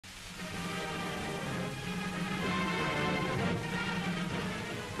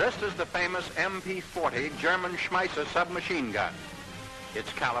This is the famous MP-40 German Schmeisser submachine gun.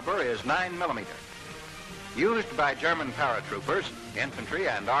 Its caliber is 9 millimeter. Used by German paratroopers, infantry,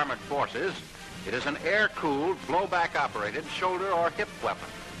 and armored forces, it is an air-cooled, blowback-operated shoulder or hip weapon.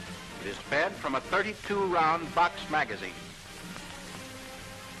 It is fed from a 32-round box magazine.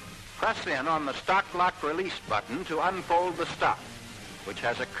 Press in on the stock lock release button to unfold the stock, which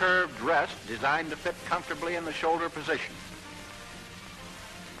has a curved rest designed to fit comfortably in the shoulder position.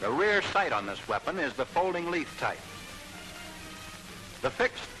 The rear sight on this weapon is the folding leaf type. The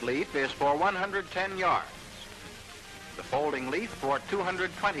fixed leaf is for 110 yards. The folding leaf for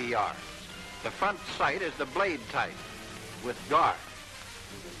 220 yards. The front sight is the blade type with guard.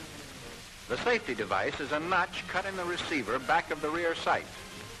 The safety device is a notch cut in the receiver back of the rear sight.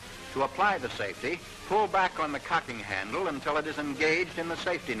 To apply the safety, pull back on the cocking handle until it is engaged in the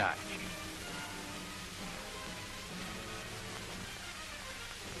safety notch.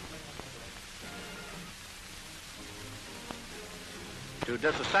 To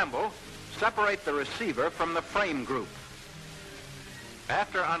disassemble, separate the receiver from the frame group.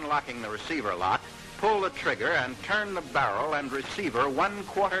 After unlocking the receiver lock, pull the trigger and turn the barrel and receiver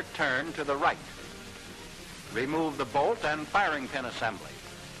 1/4 turn to the right. Remove the bolt and firing pin assembly.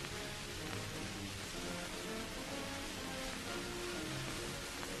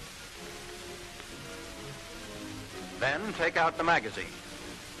 Then take out the magazine.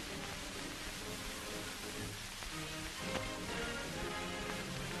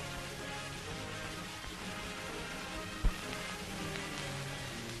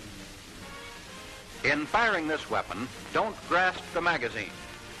 In firing this weapon, don't grasp the magazine.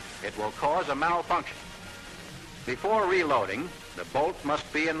 It will cause a malfunction. Before reloading, the bolt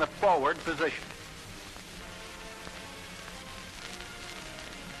must be in the forward position.